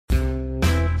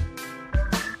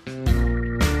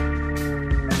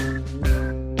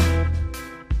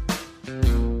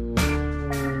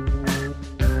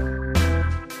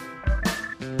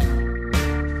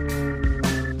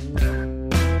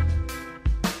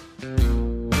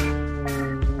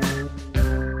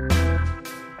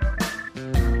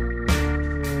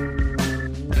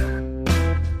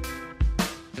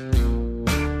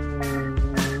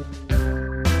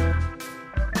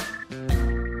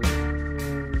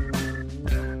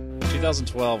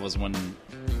2012 was when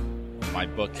my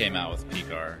book came out with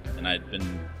PCAR, and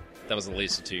that was at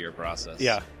least a 2-year process.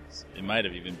 Yeah. It might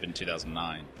have even been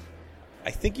 2009. I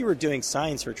think you were doing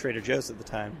signs for Trader Joe's at the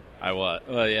time. I was.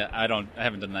 Well, yeah, I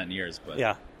haven't done that in years, but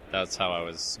yeah, that's how I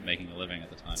was making a living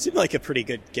at the time. It seemed like a pretty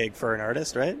good gig for an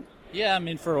artist, right? Yeah, I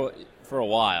mean, for a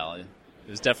while. It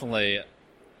was definitely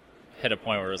hit a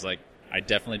point where it was like, I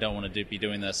definitely don't want to be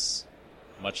doing this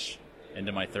much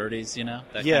into my 30s,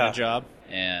 that kind of job.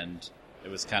 And it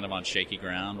was kind of on shaky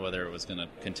ground whether it was going to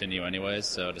continue anyways.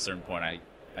 So at a certain point,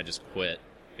 I just quit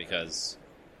because,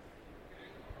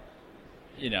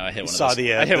 I hit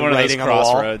one of those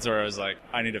crossroads where I was like,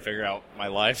 I need to figure out my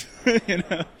life.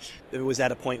 Was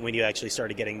that a point when you actually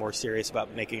started getting more serious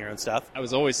about making your own stuff? I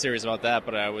was always serious about that,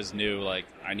 but I always knew,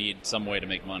 I need some way to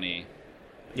make money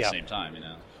at the same time,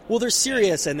 Well, there's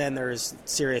serious, and then there's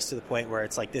serious to the point where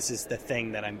it's like, this is the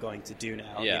thing that I'm going to do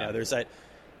now. Yeah. There's at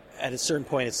a certain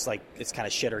point, it's like, it's kind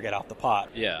of shit or get off the pot.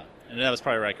 Yeah. And that was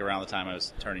probably around the time I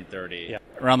was turning 30. Yeah.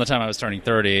 Around the time I was turning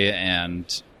 30,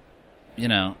 and,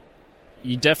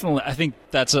 you definitely, I think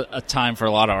that's a time for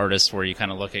a lot of artists where you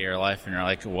kind of look at your life and you're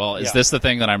like, well, is this the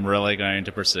thing that I'm really going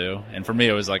to pursue? And for me,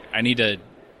 it was like,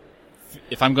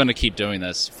 if I'm going to keep doing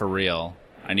this for real,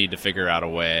 I need to figure out a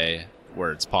way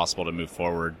where it's possible to move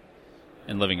forward.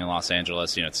 And living in Los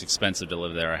Angeles, it's expensive to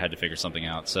live there. I had to figure something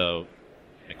out. So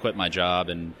I quit my job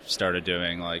and started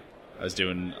doing, I was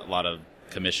doing a lot of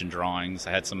commission drawings.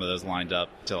 I had some of those lined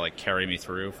up to, carry me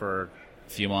through for a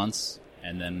few months.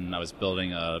 And then I was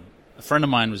building a friend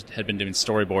of mine had been doing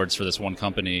storyboards for this one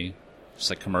company,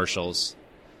 just commercials.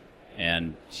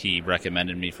 And he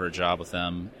recommended me for a job with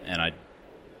them. And I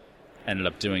ended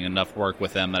up doing enough work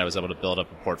with them that I was able to build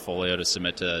up a portfolio to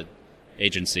submit to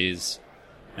agencies.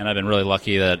 And I've been really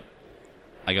lucky that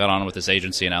I got on with this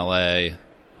agency in LA,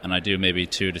 and I do maybe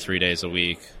 2 to 3 days a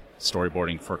week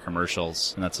storyboarding for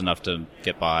commercials, and that's enough to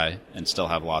get by and still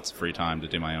have lots of free time to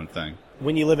do my own thing.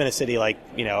 When you live in a city like,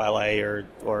 LA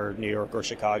or New York or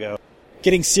Chicago,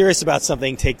 getting serious about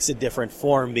something takes a different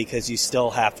form because you still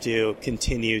have to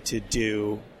continue to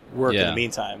do work in the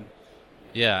meantime.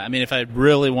 Yeah, I mean, if I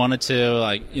really wanted to,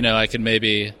 I could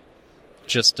maybe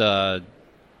just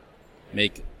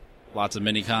make lots of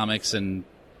mini comics and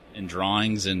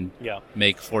drawings and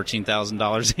make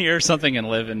 $14,000 a year or something and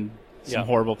live in some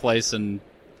horrible place in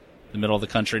the middle of the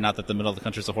country. Not that the middle of the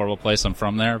country is a horrible place. I'm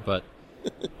from there, but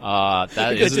that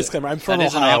is I'm from that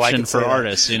is an Ohio, option for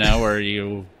artists, where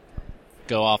you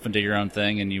go off and do your own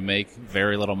thing and you make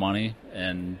very little money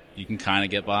and you can kind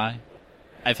of get by.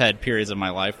 I've had periods of my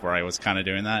life where I was kind of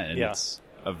doing that, and it's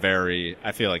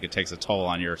I feel like it takes a toll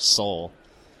on your soul.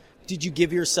 Did you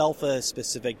give yourself a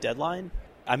specific deadline?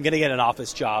 I'm going to get an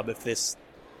office job if this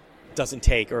doesn't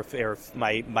take, or if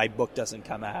my book doesn't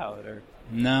come out, or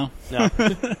no.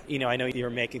 I know you were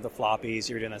making the floppies,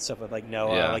 you were doing that stuff with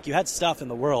Noah. Yeah. You had stuff in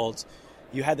the world.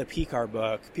 You had the PCAR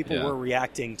book. People were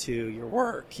reacting to your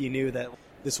work. You knew that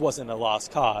this wasn't a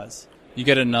lost cause. You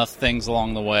get enough things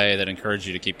along the way that encourage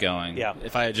you to keep going. Yeah.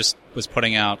 If I just was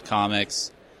putting out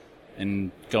comics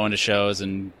and going to shows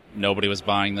and nobody was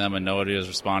buying them and nobody was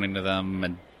responding to them,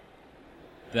 and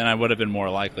then I would have been more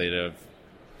likely to have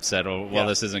said,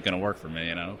 this isn't going to work for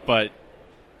me, But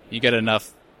you get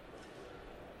enough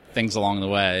things along the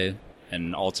way,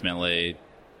 and ultimately,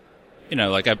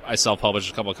 I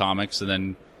self-published a couple of comics, and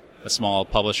then a small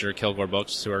publisher, Kilgore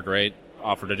Books, who are great,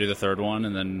 offered to do the third one,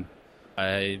 and then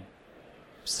I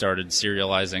started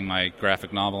serializing my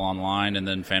graphic novel online, and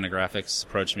then Fantagraphics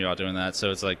approached me about doing that.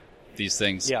 So it's these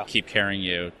things keep carrying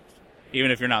you.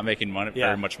 Even if you're not making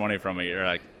very much money from it, you're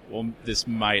like, well, this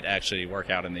might actually work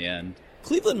out in the end.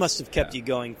 Cleveland must have kept you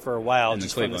going for a while,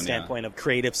 just from the standpoint of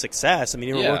creative success. I mean,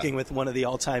 you were working with one of the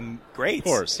all-time greats. Of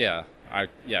course, yeah. I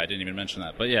didn't even mention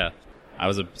that. But yeah, I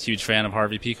was a huge fan of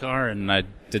Harvey PCAR, and I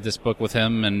did this book with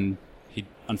him, and he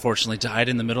unfortunately died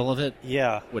in the middle of it.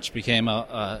 Yeah. Which became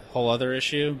a whole other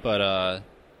issue, but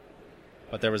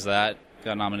there was that.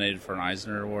 Got nominated for an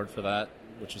Eisner Award for that,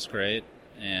 which was great.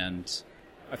 And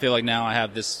I feel like now I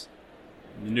have this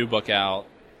new book out.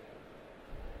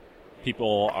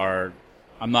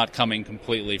 I'm not coming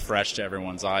completely fresh to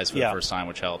everyone's eyes for the first time,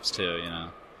 which helps too,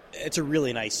 It's a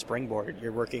really nice springboard.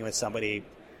 You're working with somebody,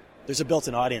 there's a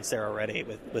built-in audience there already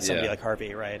with somebody like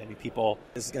Harvey, right? I mean,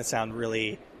 this is going to sound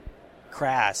really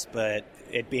crass, but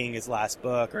it being his last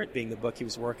book, or it being the book he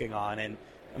was working on, and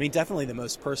I mean, definitely the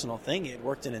most personal thing he had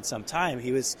worked in some time.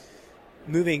 He was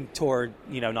moving toward,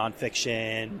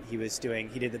 nonfiction.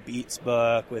 He did the Beats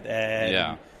book with Ed.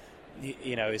 Yeah. And,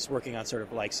 he was working on sort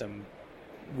of some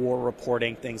war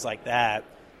reporting, things like that.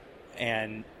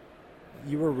 And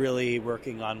you were really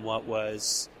working on what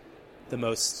was the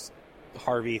most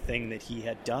Harvey thing that he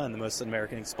had done, the most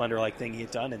American Splendor-like thing he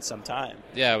had done in some time.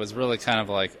 Yeah, it was really kind of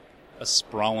like a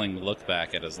sprawling look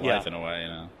back at his life in a way,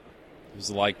 It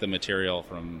was like the material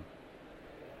from,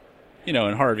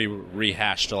 and Harvey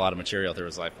rehashed a lot of material through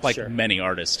his life, like many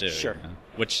artists do. Sure.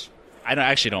 Which I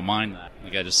actually don't mind that.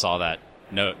 Like, I just saw that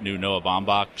new Noah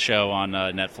Baumbach show on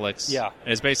Netflix. Yeah.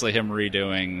 And it's basically him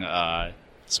redoing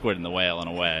Squid and the Whale in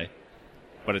a way.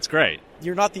 But it's great.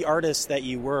 You're not the artist that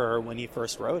you were when you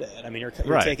first wrote it. I mean, you're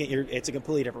taking it's a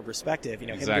completely different perspective.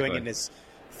 Him doing it in his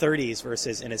 30s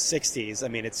versus in his 60s. I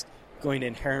mean, it's going to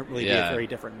inherently be a very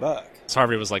different book. So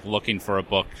Harvey was like looking for a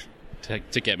book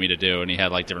to get me to do, and he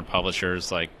had like different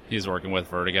publishers. Like, he was working with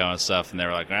Vertigo and stuff, and they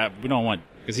were like, we don't want,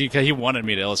 because he wanted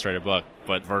me to illustrate a book,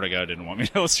 but Vertigo didn't want me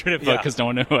to illustrate a book because no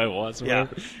one knew who I was.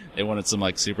 They wanted some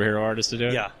like superhero artist to do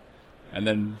it. Yeah. And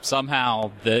then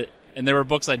somehow and there were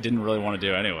books I didn't really want to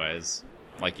do anyways.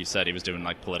 Like you said, he was doing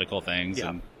like political things,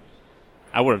 and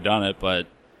I would have done it, but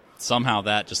somehow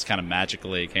that just kind of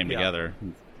magically came together.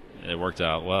 It worked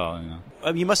out well.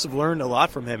 You must have learned a lot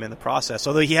from him in the process,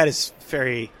 although he had his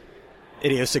very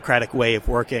idiosyncratic way of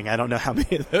working. I don't know how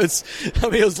many of those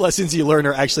lessons you learn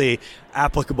are actually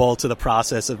applicable to the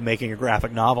process of making a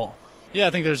graphic novel. Yeah, I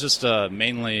think there's just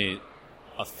mainly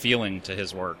a feeling to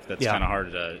his work that's kind of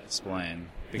hard to explain.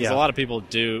 Because a lot of people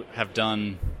have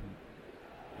done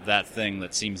that thing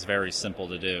that seems very simple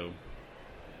to do,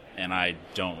 and I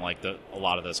don't like a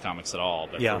lot of those comics at all.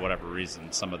 But for whatever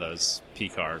reason, some of those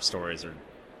Picard stories are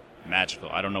magical.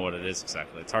 I don't know what it is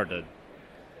exactly. It's hard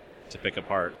to pick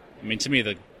apart. I mean, to me,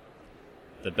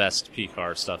 the best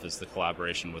Picard stuff is the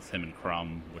collaboration with him and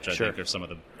Crumb, which I think are some of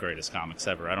the greatest comics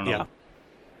ever. I don't know.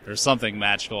 There's something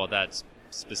magical at that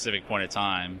specific point in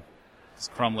time.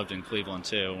 Crumb lived in Cleveland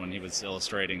too. When he was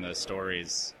illustrating those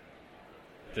stories,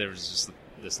 there was just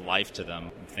this life to them.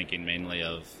 I'm thinking mainly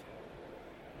of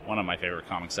one of my favorite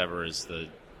comics ever is the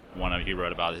one he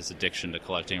wrote about his addiction to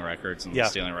collecting records and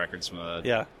stealing records from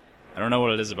the. I don't know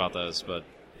what it is about those, but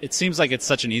it seems like it's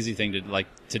such an easy thing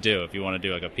to do if you want to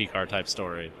do like a Picard type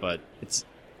story. But it's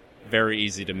very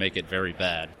easy to make it very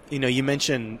bad. You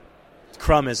mentioned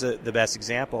Crumb is the best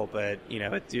example, but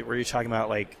where you're talking about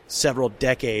like several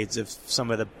decades of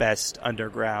some of the best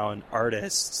underground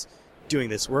artists doing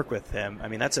this work with him. I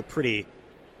mean, it's a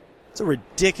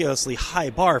ridiculously high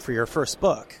bar for your first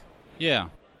book. Yeah.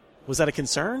 Was that a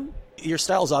concern? Your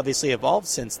style's obviously evolved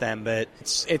since then, but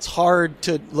it's hard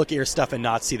to look at your stuff and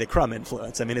not see the Crumb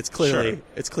influence. I mean, it's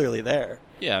clearly there.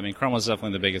 Yeah, I mean, Crumb was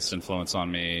definitely the biggest influence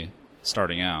on me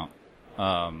starting out.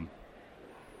 So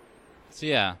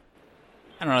yeah.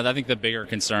 I don't know. I think the bigger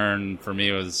concern for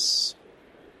me was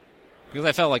because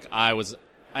I felt like I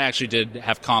actually did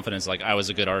have confidence, like I was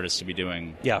a good artist to be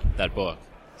doing that book.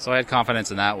 So I had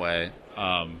confidence in that way.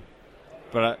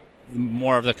 But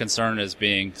more of the concern is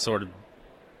being sort of,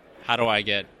 how do I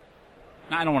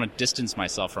I don't want to distance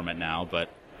myself from it now, but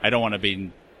I don't want to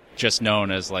be just known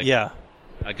as like a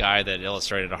guy that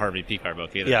illustrated a Harvey Picard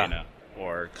book either,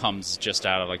 or comes just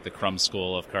out of like the Crumb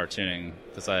school of cartooning,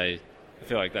 because I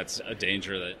feel like that's a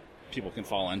danger that people can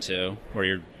fall into,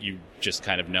 where you just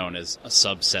kind of known as a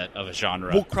subset of a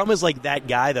genre. Well, Crumb is like that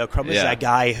guy, though. Crumb is that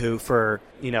guy who, for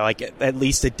like at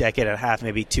least a decade and a half,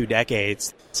 maybe 2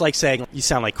 decades, it's like saying you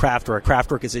sound like Kraftwerk.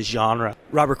 Kraftwerk is his genre.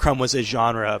 Robert Crumb was his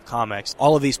genre of comics.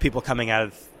 All of these people coming out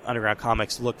of underground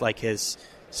comics looked like his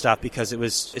stuff because it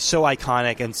was so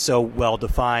iconic and so well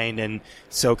defined and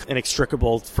so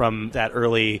inextricable from that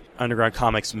early underground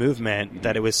comics movement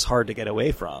that it was hard to get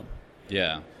away from.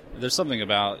 Yeah. There's something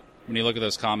about when you look at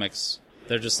those comics,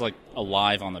 they're just like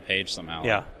alive on the page somehow.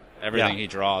 Yeah. Everything he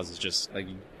draws is just like,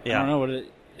 I don't know what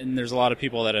and there's a lot of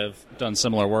people that have done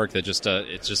similar work that just,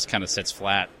 it just kind of sits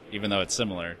flat, even though it's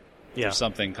similar. Yeah. There's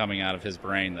something coming out of his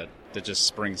brain that just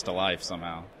springs to life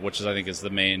somehow, which is, I think, is the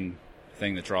main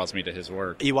thing that draws me to his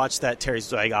work. You watch that Terry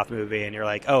Zwigoff movie and you're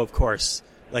like, oh, of course.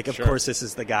 Like, of course this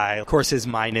is the guy. Of course his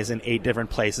mind is in 8 different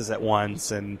places at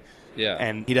once, and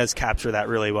he does capture that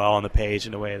really well on the page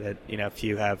in a way that,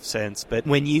 few have since. But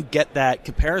when you get that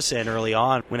comparison early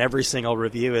on, when every single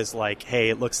review is like, hey,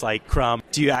 it looks like Crumb,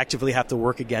 do you actively have to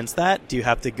work against that? Do you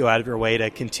have to go out of your way to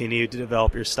continue to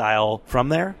develop your style from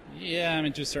there? Yeah, I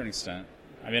mean, to a certain extent.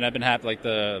 I mean, I've been happy, like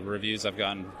the reviews I've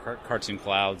gotten, Cartoon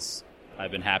Clouds,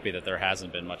 I've been happy that there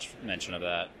hasn't been much mention of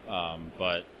that.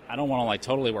 But I don't want to like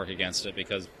totally work against it,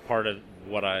 because part of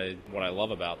what I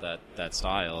love about that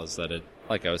style is that it,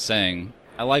 like I was saying,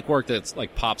 I like work that's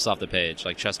like pops off the page.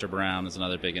 Like Chester Brown is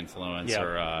another big influence,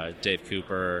 or Dave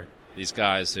Cooper. These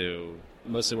guys who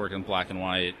mostly work in black and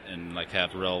white and like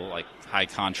have real like high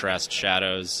contrast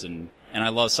shadows, and And I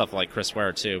love stuff like Chris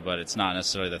Ware too, but it's not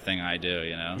necessarily the thing I do,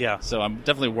 you know? Yeah. So I'm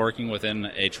definitely working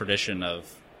within a tradition of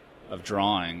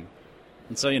drawing.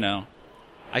 And so, you know,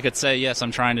 I could say, yes,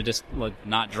 I'm trying to just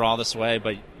not draw this way,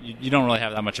 but you don't really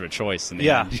have that much of a choice in the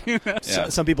end. Yeah.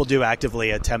 Some people do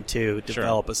actively attempt to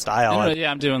develop a style. And,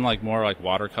 I'm doing more like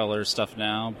watercolor stuff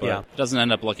now, but it doesn't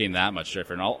end up looking that much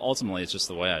different. Ultimately, it's just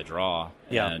the way I draw,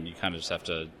 and you kind of just have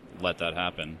to let that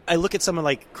happen. I look at someone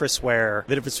like Chris Ware,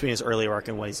 the difference between his early work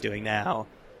and what he's doing now,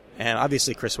 and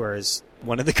obviously Chris Ware is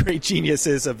one of the great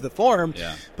geniuses of the form,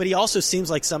 but he also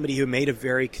seems like somebody who made a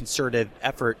very concerted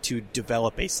effort to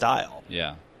develop a style.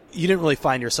 Yeah. You didn't really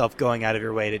find yourself going out of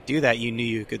your way to do that. You knew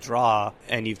you could draw,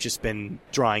 and you've just been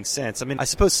drawing since. I mean, I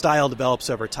suppose style develops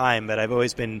over time, but I've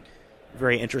always been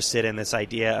very interested in this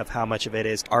idea of how much of it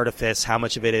is artifice, how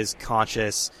much of it is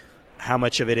conscious, how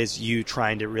much of it is you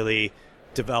trying to really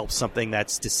develop something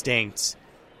that's distinct,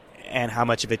 and how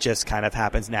much of it just kind of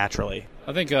happens naturally.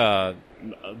 I think a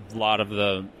lot of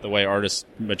the way artists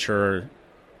mature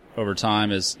over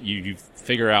time is you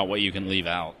figure out what you can leave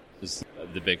out is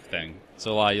the big thing.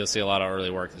 So you'll see a lot of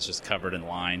early work that's just covered in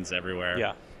lines everywhere.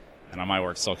 Yeah. And on my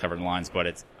work, still covered in lines, but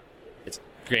it's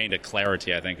gained a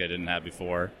clarity I think I didn't have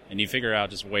before. And you figure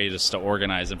out just ways to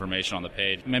organize information on the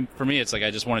page. I mean, for me, it's like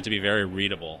I just want it to be very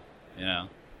readable. You know,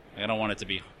 I don't want it to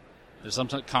be. There's some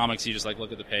comics you just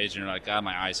look at the page and you're like, God,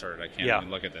 my eyes hurt. I can't even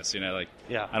look at this. You know,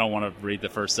 I don't want to read the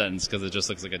first sentence because it just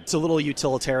looks like it's a little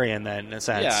utilitarian then, in a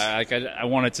sense. Yeah, I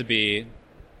want it to be.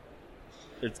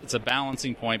 It's a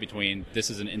balancing point between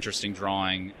this is an interesting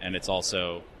drawing and it's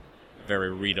also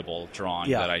very readable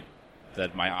drawing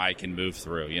that my eye can move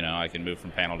through. You know, I can move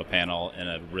from panel to panel in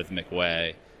a rhythmic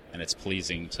way, and it's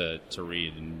pleasing to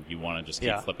read, and you want to just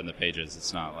keep flipping the pages.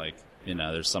 It's not like, you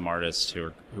know, there's some artists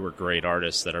who are great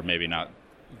artists that are maybe not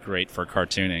great for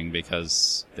cartooning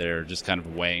because they're just kind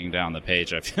of weighing down the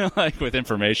page, I feel like, with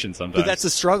information sometimes. But that's the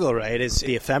struggle, right? Is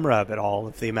the ephemera of it all,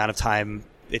 of the amount of time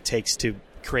it takes to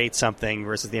create something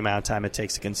versus the amount of time it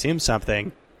takes to consume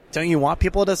something. Don't you want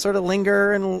people to sort of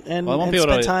linger and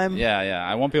spend time? Yeah.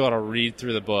 I want people to read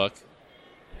through the book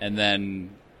and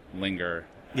then linger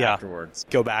afterwards.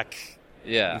 Go back.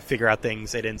 Yeah. And figure out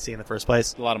things they didn't see in the first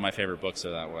place. A lot of my favorite books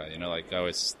are that way. You know, like I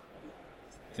always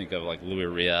think of like Louis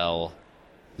Riel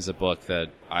is a book that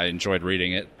I enjoyed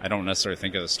reading it. I don't necessarily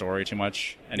think of the story too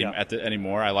much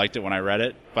anymore. I liked it when I read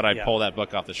it, but I pull that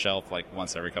book off the shelf like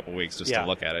once every couple of weeks just to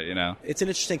look at it, you know? It's an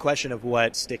interesting question of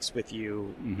what sticks with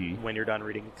you when you're done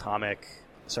reading a comic.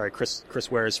 Sorry,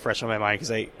 Chris Ware is fresh on my mind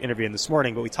because I interviewed him this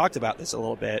morning, but we talked about this a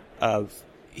little bit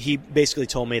he basically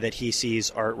told me that he sees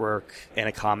artwork in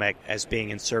a comic as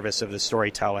being in service of the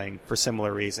storytelling for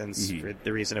similar reasons, for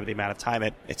the reason of the amount of time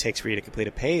it takes for you to complete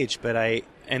a page. But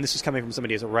and this was coming from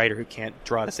somebody who's a writer who can't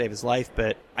draw to save his life,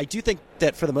 but I do think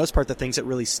that for the most part, the things that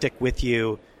really stick with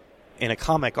you in a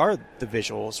comic are the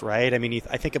visuals, right? I mean,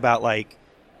 I think about like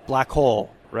Black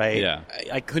Hole, right? Yeah.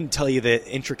 I couldn't tell you the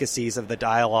intricacies of the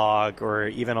dialogue or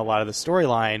even a lot of the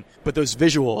storyline, but those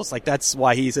visuals, like that's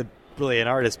why he's a brilliant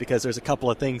artist, because there's a couple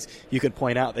of things you could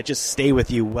point out that just stay with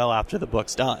you well after the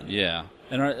book's done. Yeah.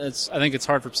 And I think it's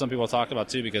hard for some people to talk about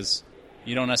too, because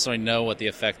you don't necessarily know what the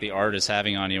effect the art is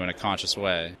having on you in a conscious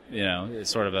way. You know, it's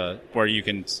sort of where you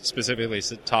can specifically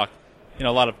talk, you know,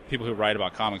 a lot of people who write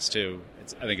about comics too,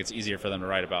 I think it's easier for them to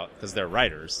write about, because they're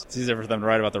writers. It's easier for them to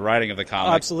write about the writing of the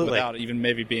comic without even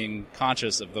maybe being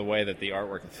conscious of the way that the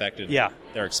artwork affected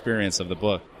their experience of the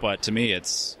book. But to me,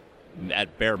 it's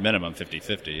at bare minimum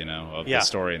 50-50, you know, of the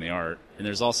story and the art. And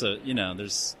there's also, you know,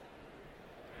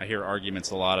 I hear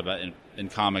arguments a lot about in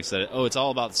comics that, it's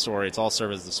all about the story, it's all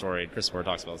service of the story. Chris Ware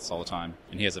talks about this all the time.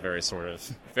 And he has a very sort of,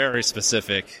 very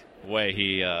specific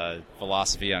way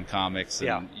philosophy on comics.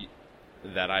 And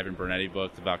that Ivan Bernetti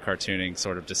book about cartooning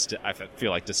sort of I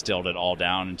feel like distilled it all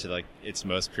down into like its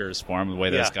most purest form, the way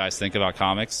those guys think about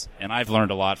comics. And I've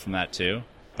learned a lot from that too.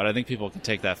 But I think people can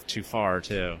take that too far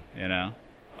too, you know?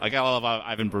 Like, I love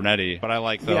Ivan Bernetti, but I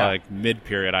like the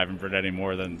mid-period Ivan Bernetti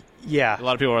more than... Yeah. A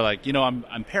lot of people are like, you know,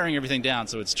 I'm paring everything down,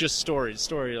 so it's just story.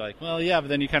 Like, well, yeah, but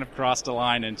then you kind of crossed a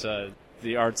line into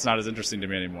the art's not as interesting to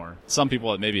me anymore. Some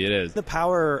people, maybe it is. The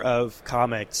power of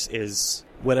comics is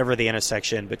whatever the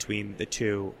intersection between the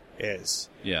two is.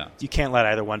 Yeah. You can't let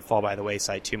either one fall by the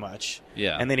wayside too much.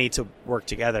 Yeah. And they need to work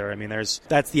together. I mean,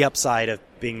 that's the upside of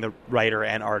being the writer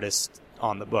and artist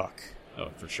on the book. Oh,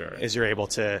 for sure. Is you're able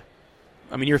to...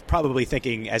 I mean, you're probably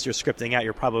thinking, as you're scripting out,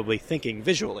 you're probably thinking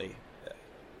visually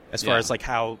as far as like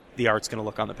how the art's going to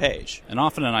look on the page. And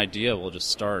often an idea will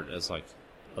just start as like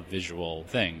a visual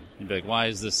thing. You'd be like, why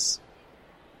is this...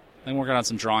 I'm working on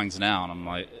some drawings now,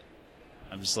 and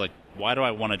I'm just like why do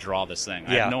I want to draw this thing?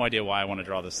 I have no idea why I want to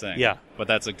draw this thing. Yeah. But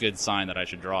that's a good sign that I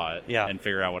should draw it Yeah. and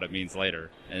figure out what it means later.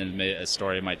 And a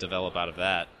story might develop out of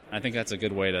that. I think that's a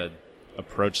good way to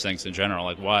approach things in general.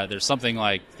 Like, why there's something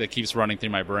like that keeps running through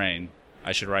my brain.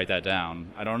 I should write that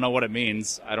down. I don't know what it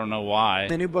means. I don't know why.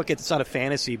 The new book, it's not a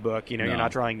fantasy book. You know, No. You're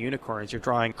not drawing unicorns. You're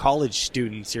drawing college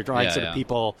students. You're drawing sort of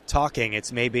people talking.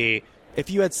 It's maybe, if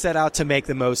you had set out to make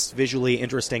the most visually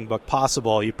interesting book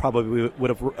possible, you probably would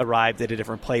have arrived at a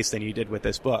different place than you did with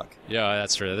this book. Yeah,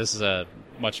 that's true. This is a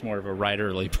much more of a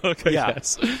writerly book, I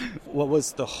guess. What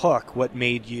was the hook? What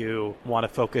made you want to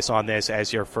focus on this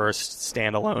as your first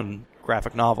standalone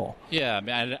graphic novel? Yeah, I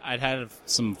mean, I'd had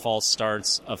some false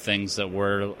starts of things that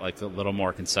were like a little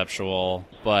more conceptual,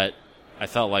 but I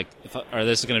felt like,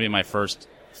 this is going to be my first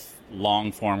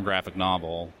long-form graphic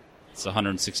novel. It's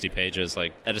 160 pages.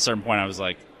 Like, at a certain point, I was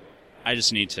like, I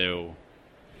just need to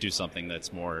do something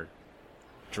that's more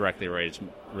directly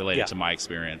related to my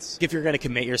experience. If you're going to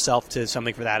commit yourself to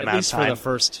something for that At amount least of time. for the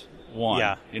first one.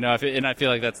 Yeah. You know, and I feel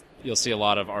like you'll see a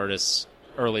lot of artists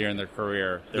earlier in their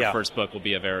career. Their first book will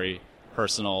be a very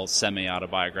personal,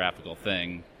 semi-autobiographical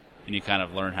thing, and you kind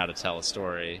of learn how to tell a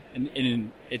story.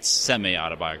 And it's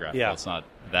semi-autobiographical. Yeah. It's not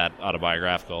that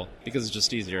autobiographical, because it's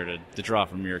just easier to draw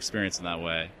from your experience in that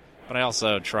way. But I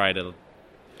also try to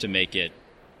make it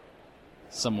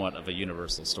somewhat of a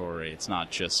universal story. It's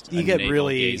not just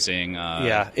navel-gazing.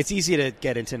 It's easy to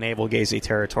get into navel-gazing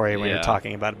territory when you're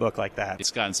talking about a book like that.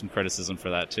 It's gotten some criticism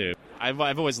for that, too.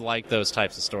 I've always liked those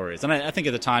types of stories. And I think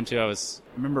at the time, too, I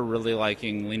remember really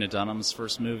liking Lena Dunham's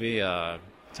first movie,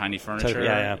 Tiny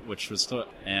Furniture, which was,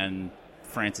 and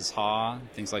Frances Ha,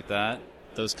 things like that.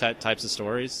 Those types of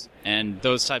stories. And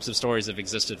those types of stories have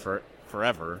existed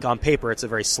forever. On paper, it's a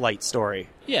very slight story.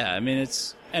 Yeah, I mean,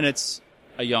 it's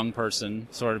a young person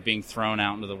sort of being thrown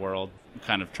out into the world,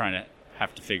 kind of trying to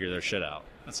have to figure their shit out.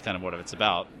 That's kind of what it's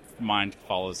about. Mine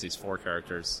follows these four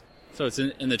characters. So it's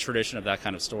in the tradition of that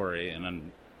kind of story,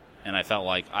 and I felt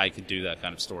like I could do that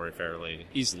kind of story fairly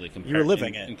easily. You were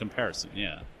living it. In comparison,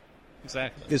 yeah.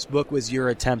 Exactly. This book was your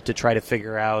attempt to try to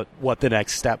figure out what the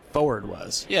next step forward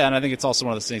was. Yeah, and I think it's also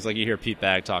one of those things, like you hear Pete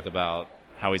Bagg talk about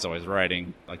how he's always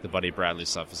writing, like the Buddy Bradley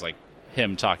stuff is like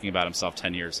him talking about himself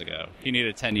 10 years ago. He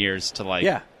needed 10 years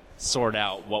to sort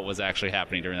out what was actually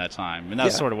happening during that time. And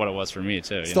that's sort of what it was for me,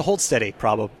 too. It's the Hold Steady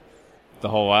problem. The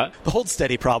whole what? The Hold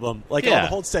Steady problem. Like, all the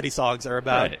Hold Steady songs are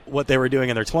about what they were doing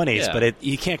in their 20s, but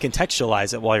you can't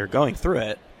contextualize it while you're going through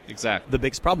it. Exactly. The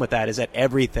biggest problem with that is that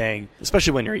everything,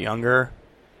 especially when you're younger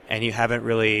and you haven't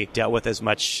really dealt with as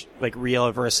much like real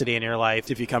adversity in your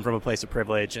life, if you come from a place of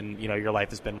privilege and your life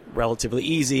has been relatively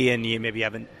easy and you maybe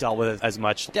haven't dealt with as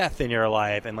much death in your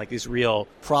life and like these real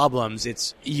problems,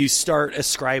 you start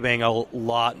ascribing a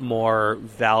lot more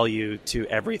value to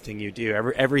everything you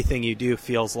do. Everything you do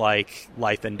feels like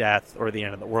life and death or the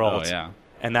end of the world. Oh, yeah.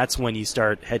 And that's when you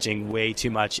start hedging way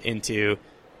too much into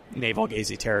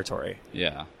navel-gazing territory.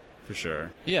 Yeah, for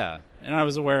sure. Yeah. And I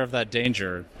was aware of that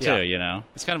danger, too,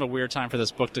 It's kind of a weird time for this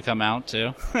book to come out,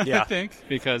 too, I think,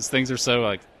 because things are so,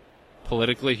 like,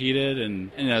 politically heated.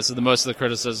 And so most of the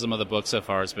criticism of the book so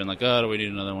far has been like, oh, do we need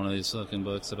another one of these fucking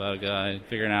books about a guy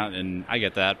figuring out? And I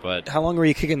get that, but... How long were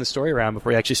you kicking the story around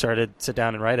before you actually started to sit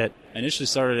down and write it? I initially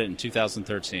started it in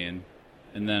 2013,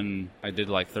 and then I did,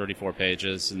 like, 34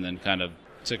 pages, and then kind of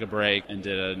took a break and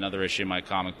did another issue of my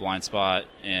comic Blind Spot,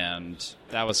 and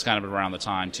that was kind of around the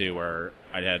time, too, where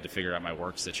I had to figure out my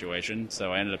work situation.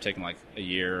 So I ended up taking like a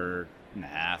year and a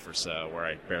half or so where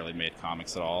I barely made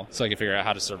comics at all, so I could figure out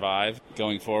how to survive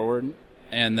going forward.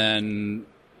 And then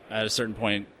at a certain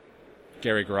point,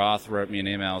 Gary Groth wrote me an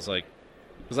email. I was like,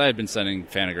 because I had been sending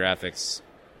Fantagraphics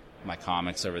my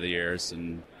comics over the years,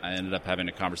 and I ended up having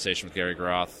a conversation with Gary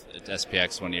Groth at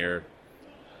SPX one year.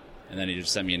 And then he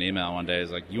just sent me an email one day. He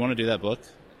was like, you want to do that book?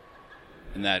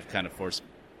 And that kind of forced me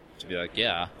to be like,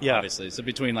 yeah, obviously. So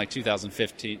between like June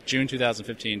 2015,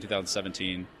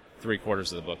 2017, 3/4 of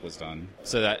the book was done.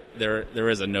 So that there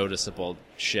is a noticeable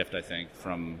shift, I think,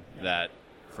 from that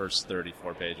first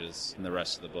 34 pages and the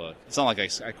rest of the book. It's not like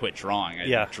I quit drawing. I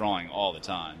did drawing all the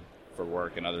time for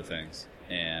work and other things.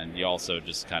 And you also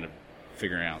just kind of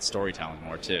figuring out storytelling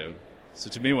more, too. So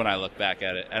to me, when I look back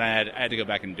at it, and I had to go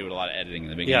back and do a lot of editing in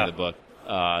the beginning of the book,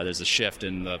 there's a shift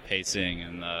in the pacing,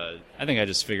 and I think I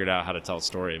just figured out how to tell a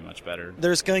story much better.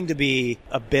 There's going to be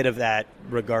a bit of that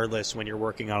regardless when you're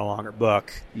working on a longer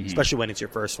book, especially when it's your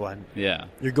first one. Yeah.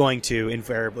 You're going to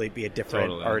invariably be a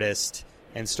different artist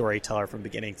and storyteller from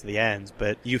beginning to the end,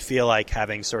 but you feel like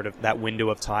having sort of that window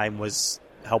of time was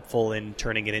helpful in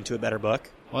turning it into a better book?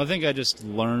 Well, I think I just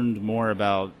learned more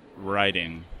about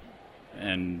writing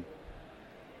and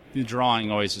The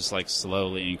drawing always just like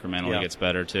slowly, incrementally gets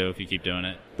better too if you keep doing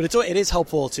it. But it is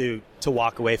helpful to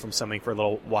walk away from something for a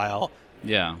little while.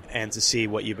 Yeah. And to see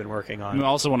what you've been working on. I mean,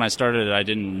 also, when I started it, I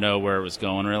didn't know where it was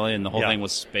going really, and the whole thing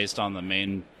was based on the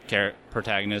main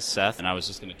protagonist, Seth, and I was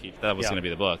just going to keep that was going to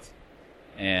be the book.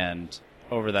 And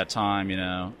over that time, I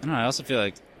don't know, I also feel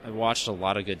like I watched a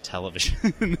lot of good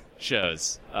television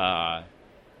shows,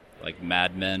 like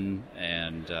Mad Men,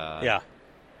 and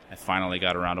I finally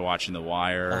got around to watching The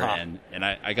Wire, and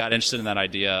I got interested in that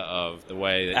idea of the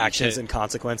way that actions and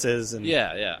consequences, and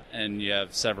and you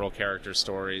have several character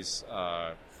stories,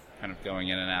 kind of going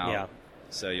in and out. Yeah.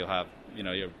 So you'll have,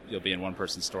 you'll be in one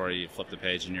person's story, you flip the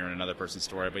page, and you're in another person's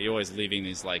story, but you're always leaving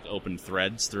these like open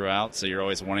threads throughout. So you're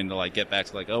always wanting to like get back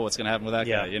to like, oh, what's going to happen with that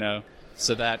guy?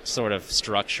 So that sort of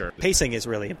structure. Pacing is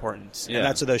really important, and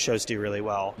that's what those shows do really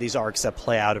well. These arcs that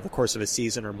play out over the course of a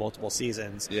season or multiple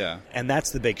seasons. Yeah. And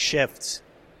that's the big shift.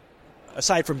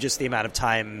 Aside from just the amount of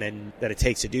time and that it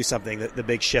takes to do something, the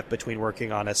big shift between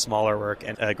working on a smaller work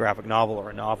and a graphic novel or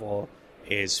a novel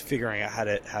is figuring out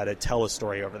how to tell a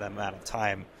story over that amount of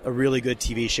time. A really good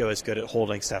TV show is good at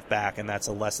holding stuff back, and that's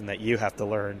a lesson that you have to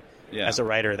learn as a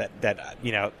writer, that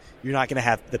you're not going to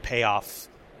have the payoff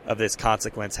of this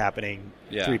consequence happening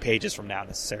 3 pages from now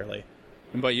necessarily.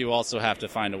 But you also have to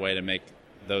find a way to make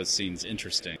those scenes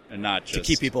interesting and not just to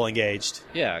keep people engaged.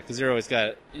 Yeah, because you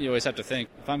always have to think,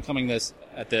 if I'm coming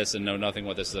at this and know nothing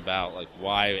what this is about, like,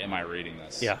 why am I reading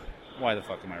this? Yeah. Why the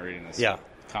fuck am I reading this? Yeah.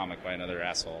 Comic by another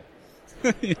asshole.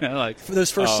 Like for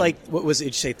those first what was it?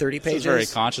 Did you say 30 pages? I was very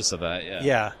conscious of that. Yeah.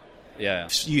 Yeah. Yeah.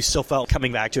 You still felt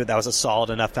coming back to it that was a solid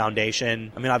enough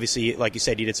foundation. I mean, obviously, like you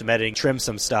said, you did some editing, trimmed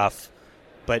some stuff,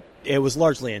 but it was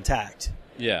largely intact.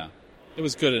 Yeah. It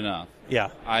was good enough. Yeah.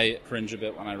 I cringe a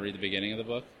bit when I read the beginning of the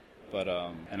book, but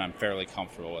and I'm fairly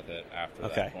comfortable with it after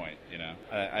that point.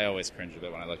 I always cringe a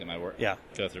bit when I look at my work. Yeah.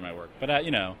 Go through my work, but I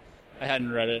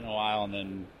hadn't read it in a while, and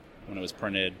then when it was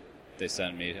printed, they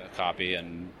sent me a copy,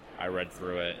 and I read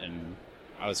through it, and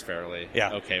I was fairly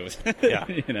okay with it.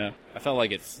 Yeah. I felt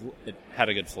like it had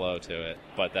a good flow to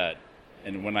it,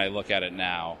 and when I look at it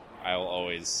now, I'll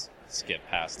always skip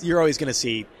past. You're always going to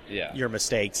see your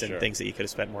mistakes and things that you could have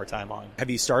spent more time on. Have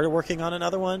you started working on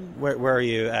another one? Where are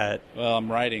you at? Well,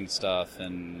 I'm writing stuff,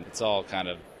 and it's all kind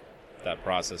of that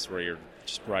process where you're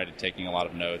just taking a lot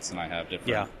of notes, and I have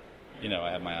different.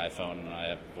 I have my iPhone, and I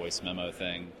have a voice memo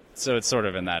thing. So it's sort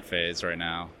of in that phase right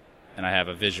now, and I have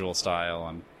a visual style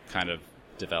I'm kind of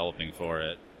developing for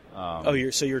it.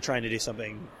 You're trying to do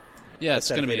something. Yeah, it's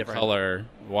going to be different. Color,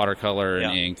 watercolor,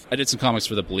 and ink. I did some comics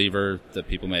for The Believer that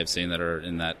people may have seen that are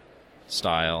in that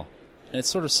style. And it's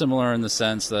sort of similar in the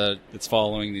sense that it's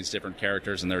following these different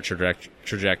characters and their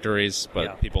trajectories,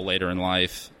 but people later in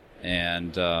life.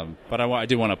 And but I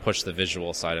do want to push the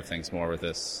visual side of things more with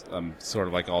this. Sort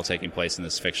of like all taking place in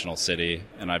this fictional city,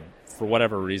 and for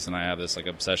whatever reason, I have this like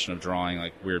obsession of drawing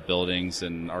like weird buildings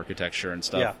and architecture and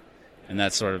stuff. And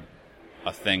that's sort of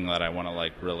a thing that I want to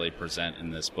like really present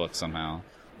in this book somehow.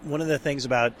 One of the things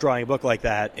about drawing a book like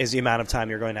that is the amount of time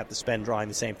you're going to have to spend drawing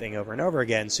the same thing over and over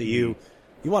again. So you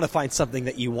want to find something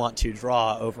that you want to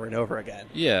draw over and over again.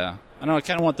 Yeah. I know I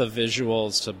kind of want the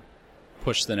visuals to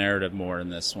push the narrative more in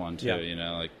this one too.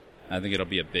 Like I think it'll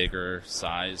be a bigger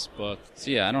size book.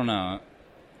 So yeah, I don't know.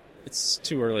 It's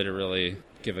too early to really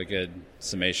give a good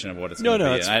summation of what it's going to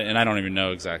be. And I don't even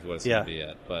know exactly what it's going to be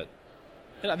yet. But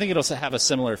I think it'll have a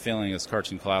similar feeling as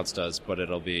Cartoon Clouds does, but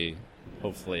it'll be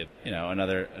hopefully,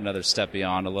 another step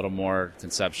beyond, a little more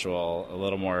conceptual, a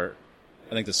little more.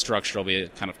 I think the structure will be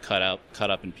kind of cut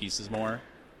up in pieces more,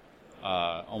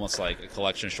 almost like a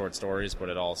collection of short stories, but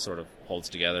it all sort of holds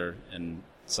together in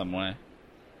some way.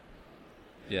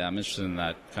 Yeah, I'm interested in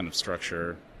that kind of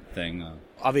structure thing.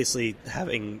 Obviously,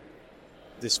 having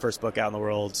this first book out in the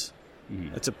world.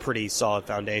 It's a pretty solid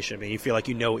foundation. I mean, you feel like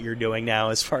you know what you're doing now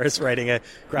as far as writing a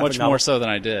graphic novel. Much more so than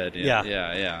I did.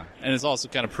 Yeah. And it's also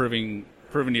kind of proving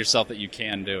to yourself that you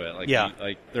can do it.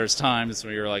 Like, there's times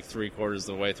when you're like 3/4 of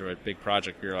the way through a big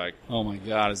project, you're like, oh my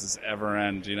god, does this ever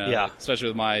end? Especially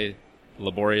with my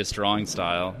laborious drawing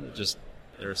style.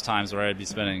 There's times where I'd be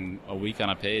spending a week on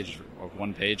a page or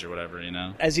one page or whatever.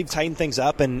 As you've tightened things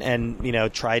up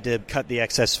and tried to cut the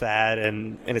excess fat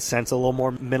and in a sense a little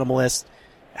more minimalist.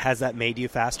 Has that made you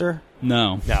faster?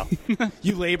 No.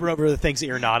 You labor over the things that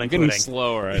you're not including. Getting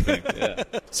slower, I think. Yeah.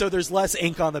 So there's less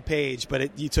ink on the page,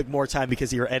 but you took more time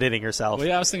because you were editing yourself. Well,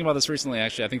 yeah, I was thinking about this recently,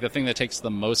 actually. I think the thing that takes the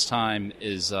most time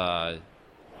is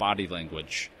body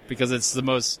language, because it's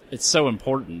so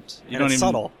important. It's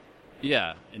subtle.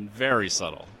 Yeah, and very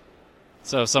subtle.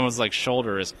 So if someone's like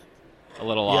shoulder is a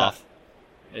little off,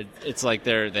 It's like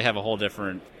they have a whole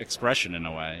different expression in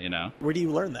a way, you know? Where do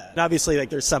you learn that? And obviously, like,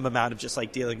 there's some amount of just,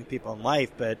 like, dealing with people in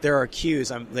life, but there are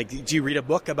cues. I'm like, do you read a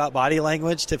book about body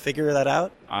language to figure that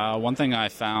out? One thing I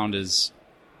found is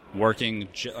working,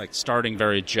 starting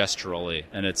very gesturally,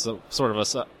 and it's sort of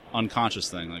a unconscious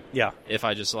thing. Like, yeah. If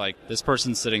I just, like, this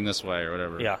person's sitting this way or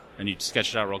whatever, yeah. and you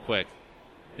sketch it out real quick,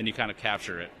 then you kind of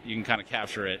capture it. You can kind of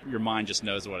capture it. Your mind just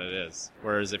knows what it is.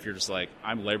 Whereas if you're just like,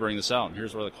 I'm laboring this out, and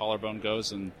here's where the collarbone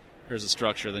goes, and here's the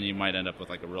structure, then you might end up with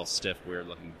like a real stiff,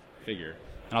 weird-looking figure.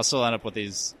 And I'll still end up with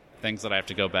these things that I have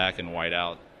to go back and white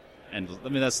out. And, I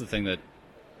mean, that's the thing that,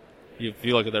 if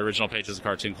you look at the original pages of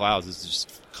Cartoon Clouds, it's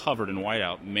just covered in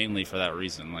whiteout, mainly for that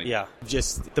reason. Like, yeah,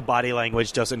 just the body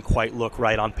language doesn't quite look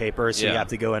right on paper, so you have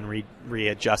to go and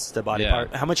readjust the body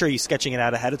part. How much are you sketching it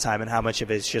out ahead of time, and how much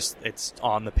of it is just it's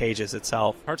on the pages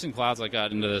itself? Cartoon Clouds, I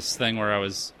got into this thing where I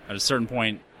was, at a certain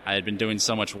point, I had been doing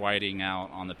so much whiting out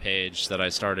on the page that I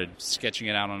started sketching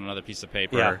it out on another piece of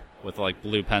paper with like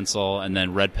blue pencil and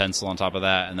then red pencil on top of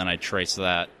that, and then I traced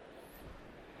that.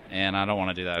 And I don't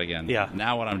want to do that again. Yeah.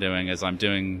 Now what I'm doing is I'm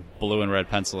doing blue and red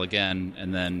pencil again,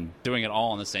 and then doing it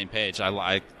all on the same page.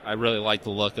 I really like the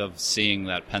look of seeing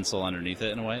that pencil underneath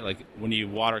it in a way. Like when you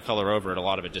watercolor over it, a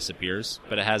lot of it disappears,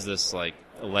 but it has this like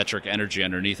electric energy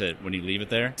underneath it when you leave it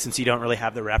there. Since you don't really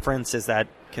have the reference, is that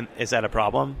a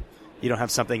problem? You don't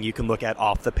have something you can look at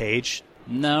off the page?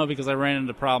 No, because I ran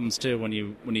into problems too when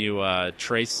you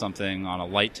trace something on a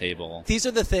light table. These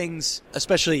are the things,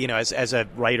 especially, you know, as a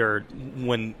writer,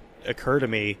 when occur to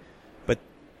me. But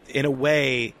in a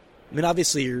way, I mean,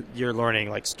 obviously you're learning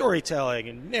like storytelling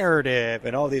and narrative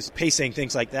and all these pacing,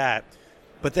 things like that.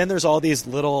 But then there's all these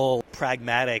little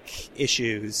pragmatic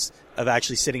issues of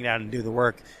actually sitting down and doing the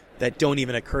work that don't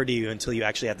even occur to you until you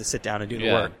actually have to sit down and do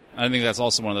the work. I think that's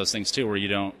also one of those things too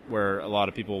where a lot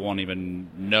of people won't even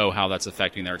know how that's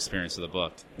affecting their experience of the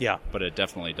book. Yeah. But it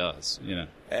definitely does, you know.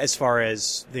 As far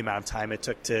as the amount of time it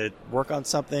took to work on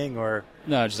something, or?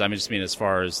 No, I just mean as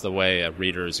far as the way a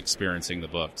reader is experiencing the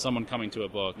book. Someone coming to a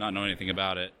book, not knowing anything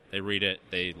about it, they read it,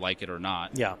 they like it or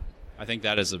not. Yeah. I think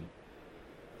that is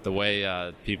the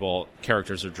way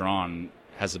characters are drawn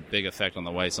has a big effect on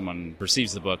the way someone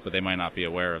perceives the book, but they might not be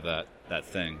aware of that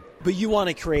thing. But you want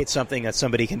to create something that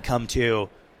somebody can come to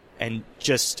and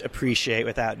just appreciate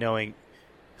without knowing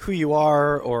who you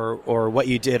are or what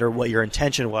you did or what your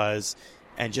intention was,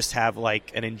 and just have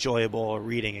like an enjoyable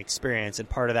reading experience. And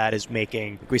part of that is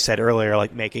making, like we said earlier,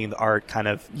 like making the art kind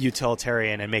of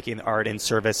utilitarian and making the art in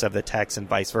service of the text and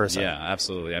vice versa. Yeah,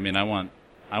 absolutely. I mean, I want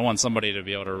somebody to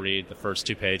be able to read the first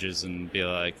 2 pages and be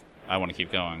like, I want to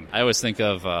keep going. I always think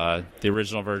of the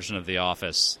original version of The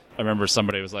Office. I remember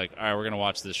somebody was like, all right, we're going to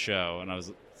watch this show. And I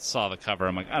saw the cover.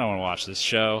 I'm like, I don't want to watch this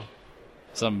show.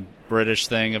 Some British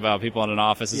thing about people in an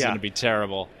office is going to be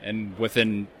terrible. And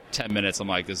within 10 minutes, I'm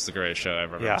like, this is the greatest show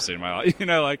I've ever seen in my life. You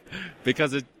know, like,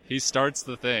 because he starts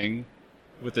the thing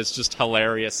with this just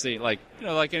hilarious scene. Like, you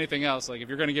know, like anything else, like if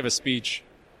you're going to give a speech,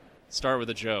 start with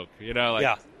a joke. You know,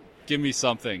 like, give me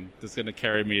something that's going to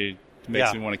carry me,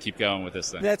 makes me want to keep going with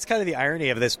this thing. That's kind of the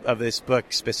irony of this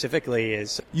book specifically,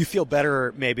 is you feel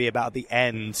better maybe about the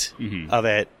end of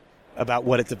it, about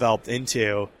what it developed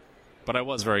into. But I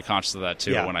was very conscious of that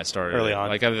too when I started early on.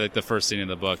 Like I think the first scene in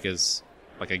the book is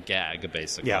like a gag,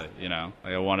 basically. You know,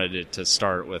 like I wanted it to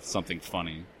start with something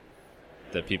funny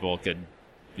that people could,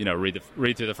 you know, read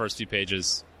through the first 2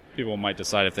 pages. People might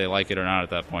decide if they like it or not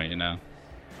at that point, you know.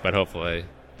 But hopefully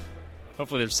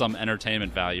there's some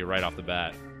entertainment value right off the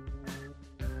bat.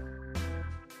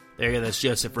 There you go, that's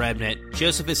Joseph Rebnett.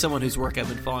 Joseph is someone whose work I've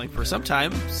been following for some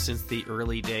time, since the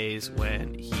early days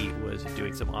when he was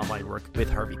doing some online work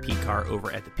with Harvey Pekar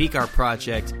over at the Pekar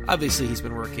Project. Obviously, he's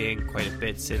been working quite a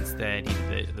bit since then. He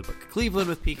did the Book of Cleveland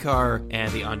with Pekar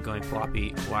and the ongoing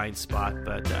floppy Blind Spot,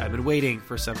 but I've been waiting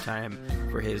for some time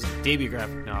for his debut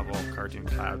graphic novel, Cartoon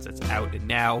Clouds, that's out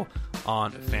now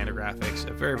on Fantagraphics.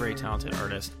 A very, very talented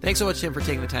artist. Thanks so much to him for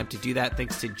taking the time to do that.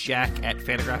 Thanks to Jack at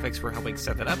Fantagraphics for helping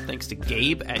set that up. Thanks to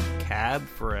Gabe at Cab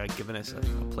for giving us a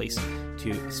place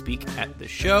to speak at the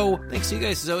show. Thanks to you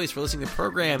guys, as always, for listening to the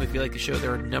program. If you like the show,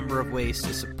 there are a number of ways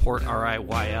to support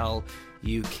RIYL.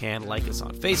 You can like us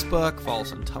on Facebook, follow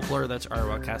us on Tumblr, that's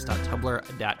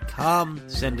rylcast.tumblr.com.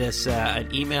 Send us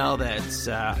an email, that's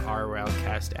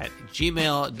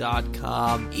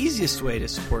rylcast@gmail.com. Easiest way to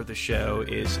support the show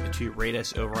is to rate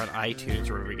us over on iTunes,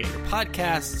 wherever we get your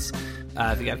podcasts.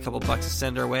 If you got a couple bucks to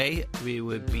send our way, we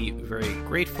would be very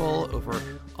grateful. Over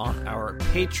on our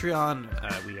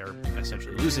Patreon, we are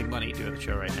essentially losing money doing the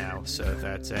show right now, so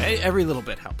that's every little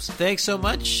bit helps. Thanks so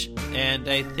much, and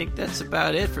I think that's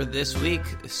about it for this week,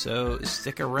 so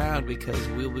stick around because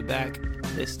we'll be back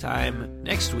this time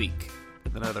next week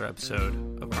with another episode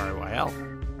of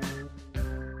RYL.